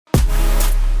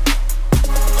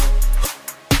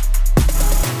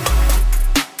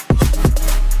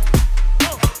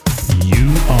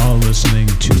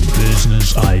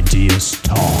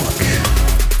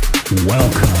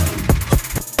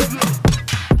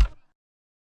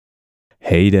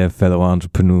Hey there, fellow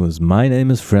entrepreneurs. My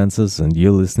name is Francis, and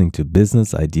you're listening to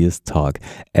Business Ideas Talk,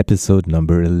 episode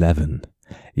number 11.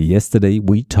 Yesterday,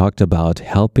 we talked about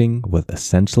helping with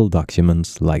essential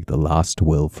documents like the last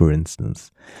will, for instance.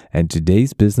 And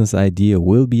today's business idea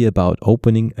will be about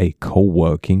opening a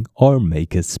co-working or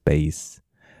maker space.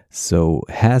 So,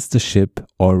 has the ship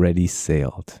already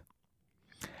sailed?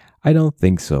 I don't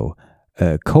think so.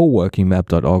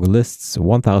 Coworkingmap.org lists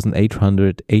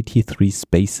 1,883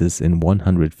 spaces in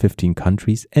 115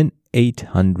 countries and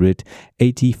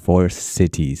 884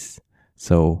 cities.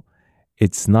 So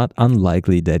it's not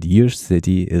unlikely that your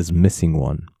city is missing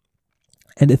one.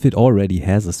 And if it already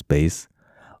has a space,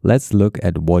 let's look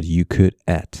at what you could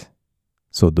add.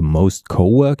 So the most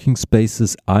co-working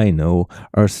spaces I know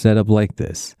are set up like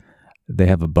this. They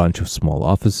have a bunch of small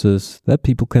offices that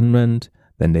people can rent.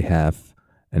 Then they have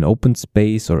an open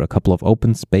space or a couple of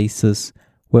open spaces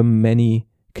where many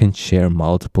can share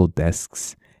multiple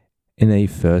desks in a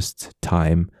first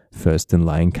in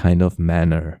line kind of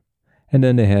manner. And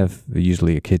then they have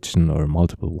usually a kitchen or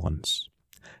multiple ones.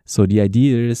 So the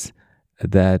idea is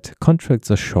that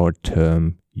contracts are short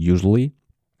term usually,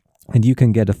 and you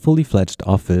can get a fully fledged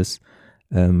office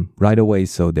right away.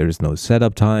 So there is no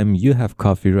setup time. You have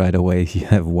coffee right away. You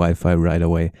have Wi-Fi right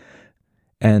away.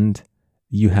 And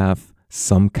you have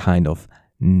some kind of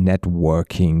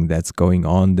networking that's going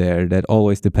on there that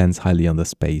always depends highly on the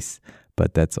space,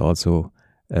 but that's also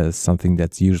something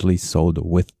that's usually sold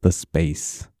with the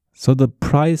space. So the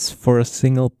price for a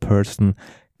single person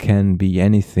can be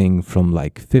anything from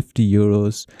like 50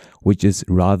 euros, which is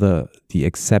rather the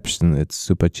exception. It's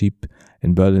super cheap.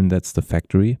 In Berlin, that's the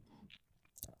factory,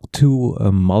 to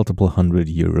multiple hundred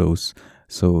euros.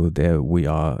 So there we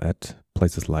are at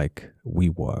places like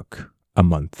WeWork a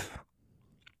month.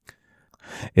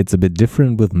 It's a bit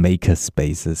different with maker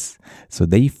spaces. So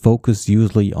they focus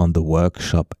usually on the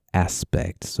workshop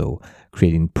aspect. So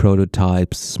creating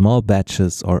prototypes, small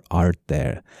batches or art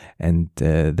there. And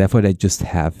therefore they just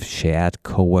have shared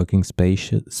co-working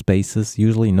spaces,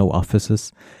 usually no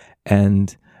offices.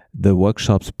 And the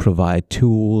workshops provide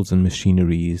tools and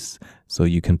machineries. So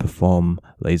you can perform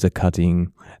laser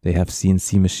cutting. They have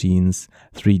CNC machines,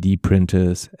 3D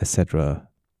printers, etc.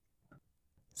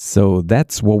 So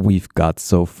that's what we've got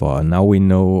so far. Now we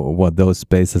know what those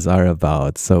spaces are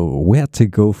about. So where to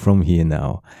go from here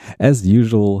now? As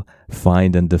usual,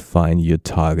 find and define your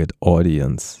target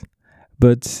audience.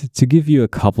 But to give you a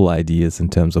couple ideas in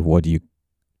terms of what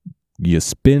your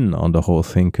spin on the whole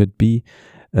thing could be,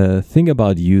 think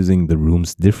about using the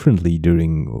rooms differently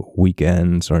during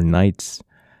weekends or nights.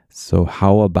 So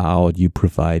how about you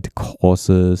provide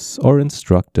courses or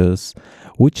instructors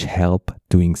which help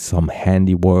doing some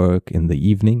handiwork in the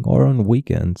evening or on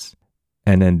weekends.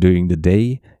 And then during the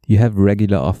day, you have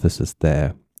regular offices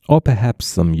there, or perhaps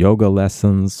some yoga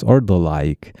lessons or the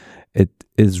like. It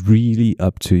is really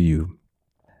up to you.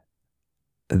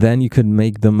 Then you could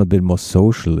make them a bit more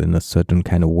social in a certain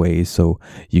kind of way. So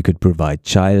you could provide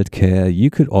childcare, you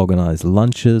could organize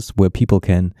lunches where people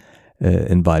can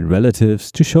invite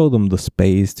relatives to show them the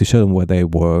space, to show them where they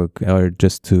work, or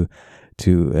just to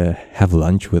have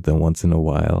lunch with them once in a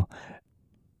while.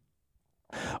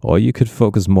 Or you could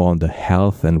focus more on the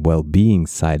health and well-being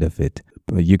side of it.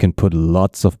 You can put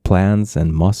lots of plants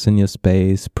and moss in your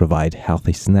space, provide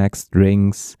healthy snacks,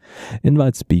 drinks,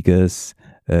 invite speakers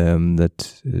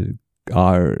that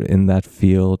are in that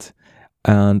field,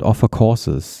 and offer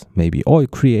courses maybe, or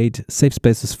create safe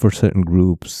spaces for certain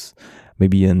groups.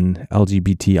 Maybe an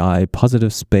LGBTI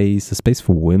positive space, a space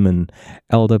for women,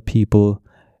 elder people.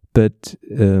 But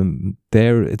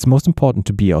there, it's most important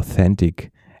to be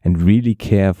authentic and really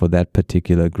care for that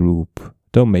particular group.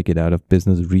 Don't make it out of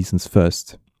business reasons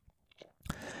first.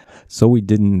 So we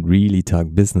didn't really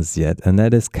talk business yet, and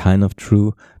that is kind of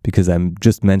true because I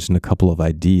just mentioned a couple of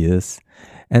ideas.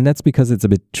 And that's because it's a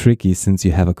bit tricky since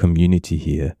you have a community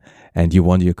here and you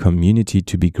want your community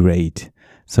to be great.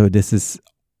 So this is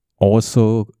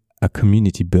also a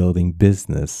community building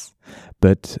business.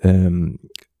 But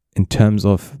in terms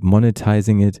of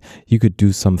monetizing it, you could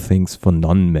do some things for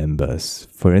non-members.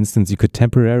 For instance, you could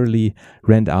temporarily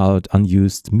rent out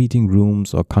unused meeting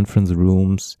rooms or conference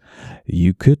rooms.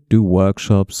 You could do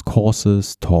workshops,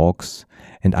 courses, talks,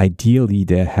 and ideally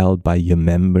they're held by your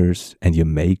members and your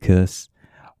makers.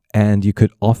 And you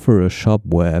could offer a shop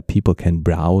where people can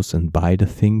browse and buy the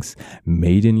things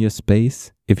made in your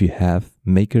space if you have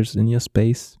makers in your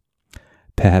space.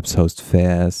 Perhaps host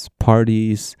fairs,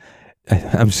 parties.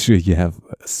 I'm sure you have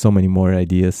so many more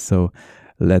ideas, so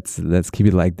let's keep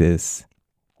it like this.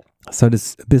 So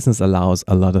this business allows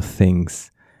a lot of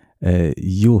things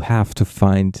you'll have to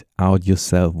find out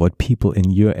yourself what people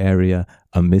in your area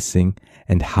are missing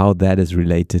and how that is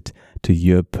related to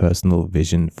your personal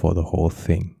vision for the whole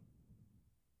thing.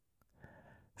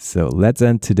 So let's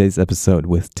end today's episode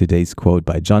with today's quote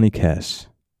by Johnny Cash.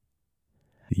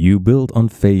 You build on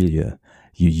failure.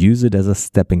 You use it as a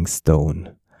stepping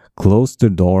stone. Close the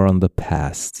door on the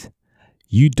past.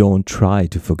 You don't try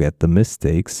to forget the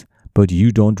mistakes, but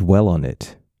you don't dwell on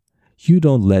it. You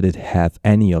don't let it have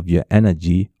any of your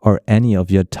energy or any of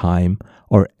your time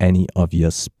or any of your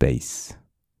space.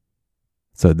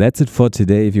 So that's it for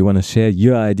today. If you want to share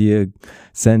your idea,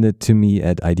 send it to me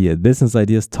at Business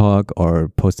Ideas Talk or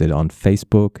post it on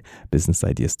Facebook, Business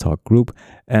Ideas Talk group.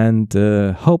 And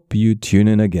hope you tune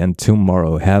in again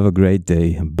tomorrow. Have a great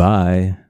day. Bye.